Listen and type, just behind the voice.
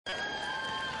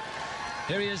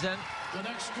Here he is then, The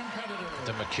next competitor,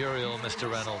 the mercurial Mr.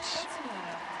 Reynolds.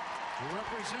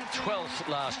 12th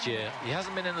last year. He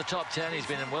hasn't been in the top 10. He's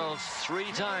been in Worlds 3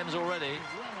 times already.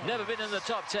 Never been in the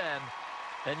top 10.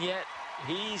 And yet,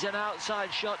 he's an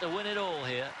outside shot to win it all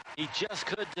here. He just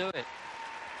could do it.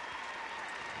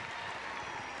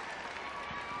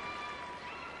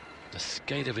 The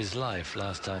skate of his life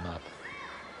last time up.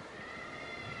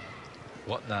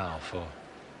 What now for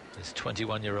this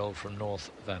 21-year-old from North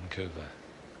Vancouver?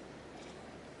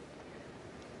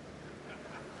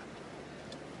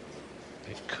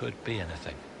 It could be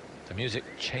anything. The music,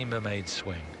 chambermaid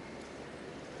swing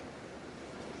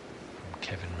from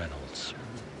Kevin Reynolds.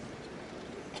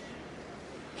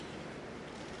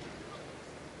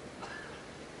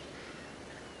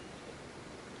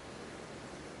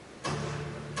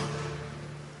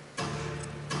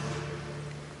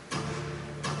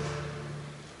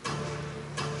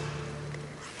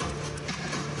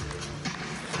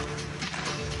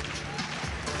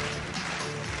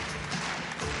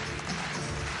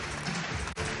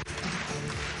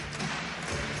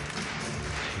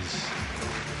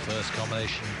 First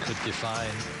combination could define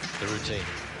the routine.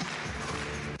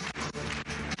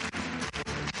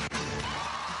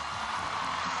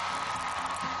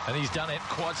 And he's done it.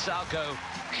 Quad Salchow,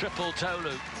 triple toe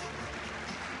loop.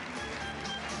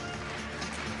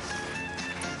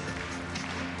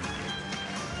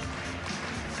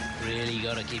 Really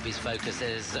got to keep his focus.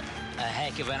 There's a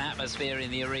heck of an atmosphere in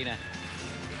the arena.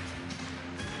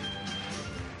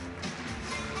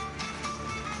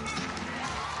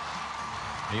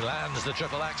 He lands the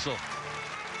triple axel.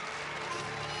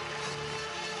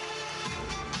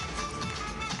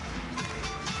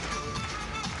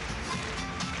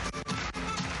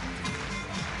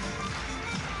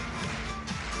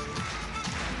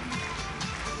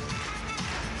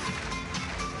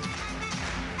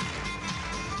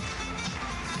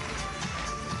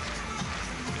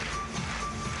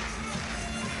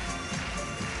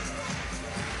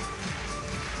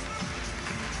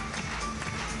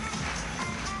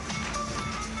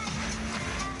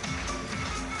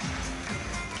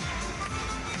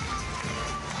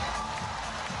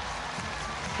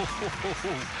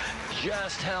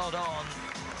 Just held on.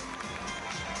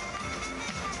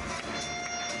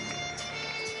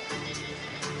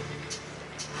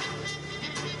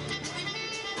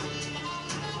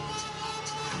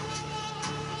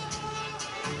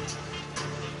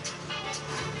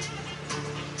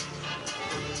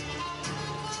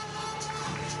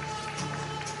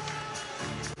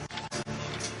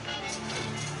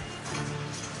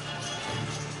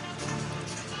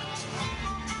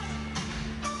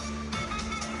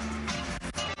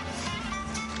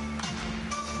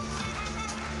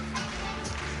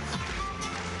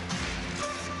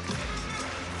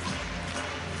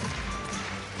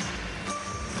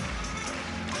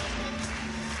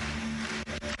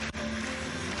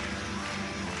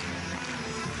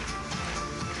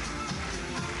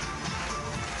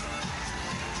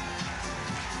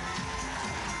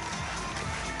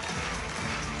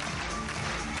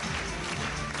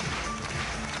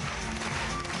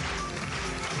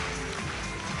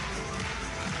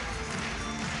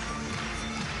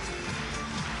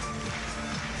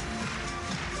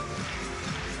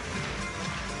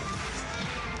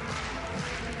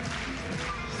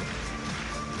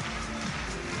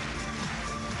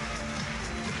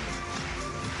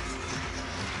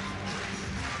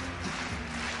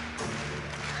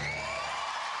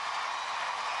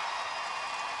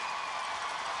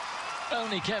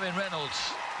 Only Kevin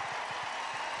Reynolds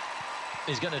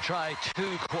is going to try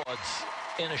 2 quads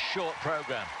in a short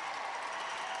program.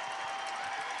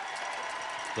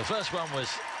 The first one was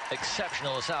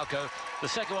exceptional, Salchow. The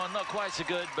second one not quite so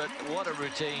good, but what a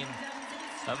routine.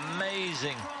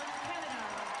 Amazing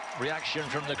reaction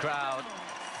from the crowd.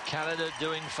 Canada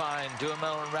doing fine.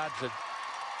 Duhamel and Radford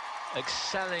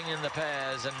excelling in the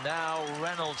pairs, and now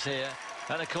Reynolds here.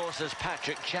 And of course there's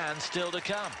Patrick Chan still to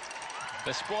come.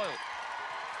 They're spoiled.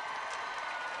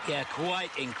 Yeah,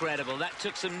 quite incredible. That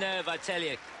took some nerve, I tell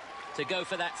you, to go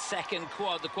for that second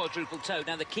quad, the quadruple toe.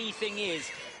 Now, the key thing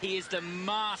is he is the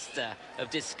master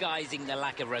of disguising the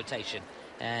lack of rotation.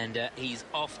 And he's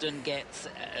often gets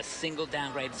a single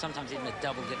downgrade, sometimes even a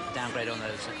double downgrade on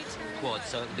those quads.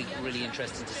 So it'll be really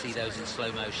interesting to see those in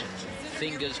slow motion.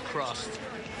 Fingers crossed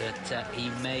that he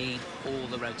made all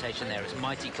the rotation there. It's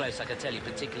mighty close, I can tell you,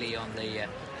 particularly on the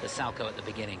Salchow at the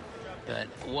beginning. But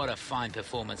what a fine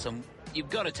performance. And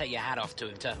you've got to take your hat off to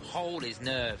him to hold his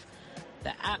nerve.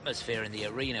 The atmosphere in the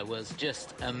arena was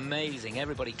just amazing.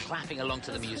 Everybody clapping along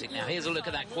to the music. Now, here's a look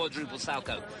at that quadruple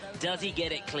Salchow. Does he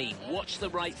get it clean? Watch the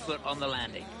right foot on the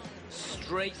landing.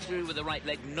 straight through with the right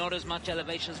leg. Not as much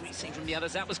elevation as we've seen from the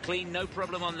others. That was clean, no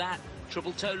problem on that.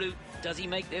 Triple toe loop. Does he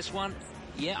make this one?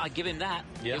 Yeah, I give him that.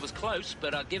 Yeah. It was close,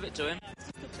 but I'll give it to him.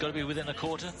 It's got to be within a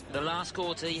quarter. The last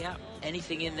quarter, yeah.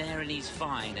 Anything in there and he's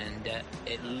fine. And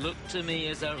it looked to me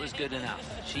as though it was good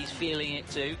enough. She's feeling it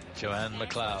too. Joanne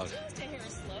McLeod.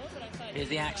 Here's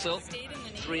the axle.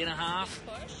 3.5.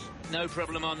 No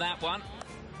problem on that one.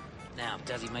 Now,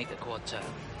 does he make the quad toe?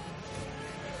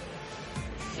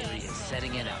 Here he is,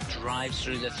 setting it up. Drives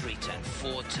through the 3-turn.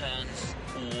 4 turns.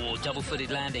 Oh,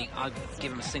 double-footed landing. I'll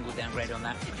give him a single downgrade on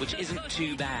that, which isn't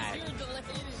too bad.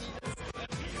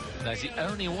 Now, he's the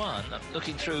only one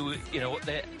looking through, you know, what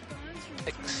they're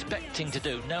expecting to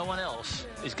do. No one else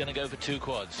is going to go for 2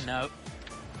 quads. No.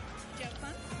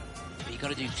 But you've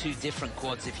got to do 2 different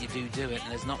quads if you do it, and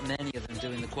there's not many of them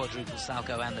doing the quadruple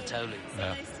salcho and the toe loop.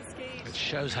 No. It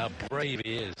shows how brave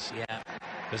he is. Yeah.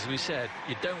 As we said,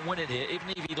 you don't win it here. Even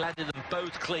if he landed them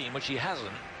both clean, which he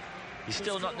hasn't, he's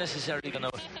still not necessarily going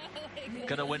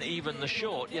to win even the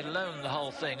short, yet alone the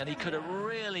whole thing. And he could have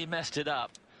really messed it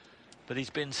up. But he's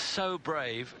been so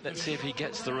brave. Let's see if he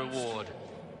gets the reward.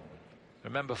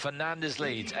 Remember, Fernandez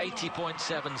leads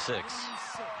 80.76.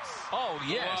 Oh,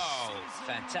 yes. Wow,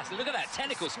 fantastic. Look at that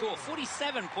technical score,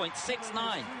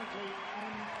 47.69.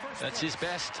 That's his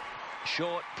best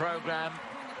short program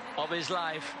of his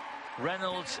life.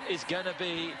 Reynolds is going to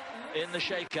be in the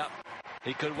shake-up.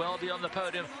 He could well be on the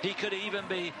podium. He could even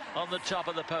be on the top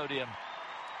of the podium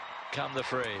come the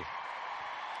free.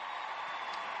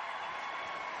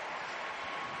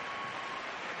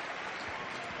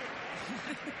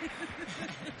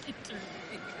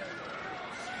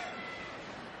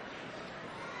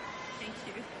 Thank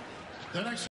you. The next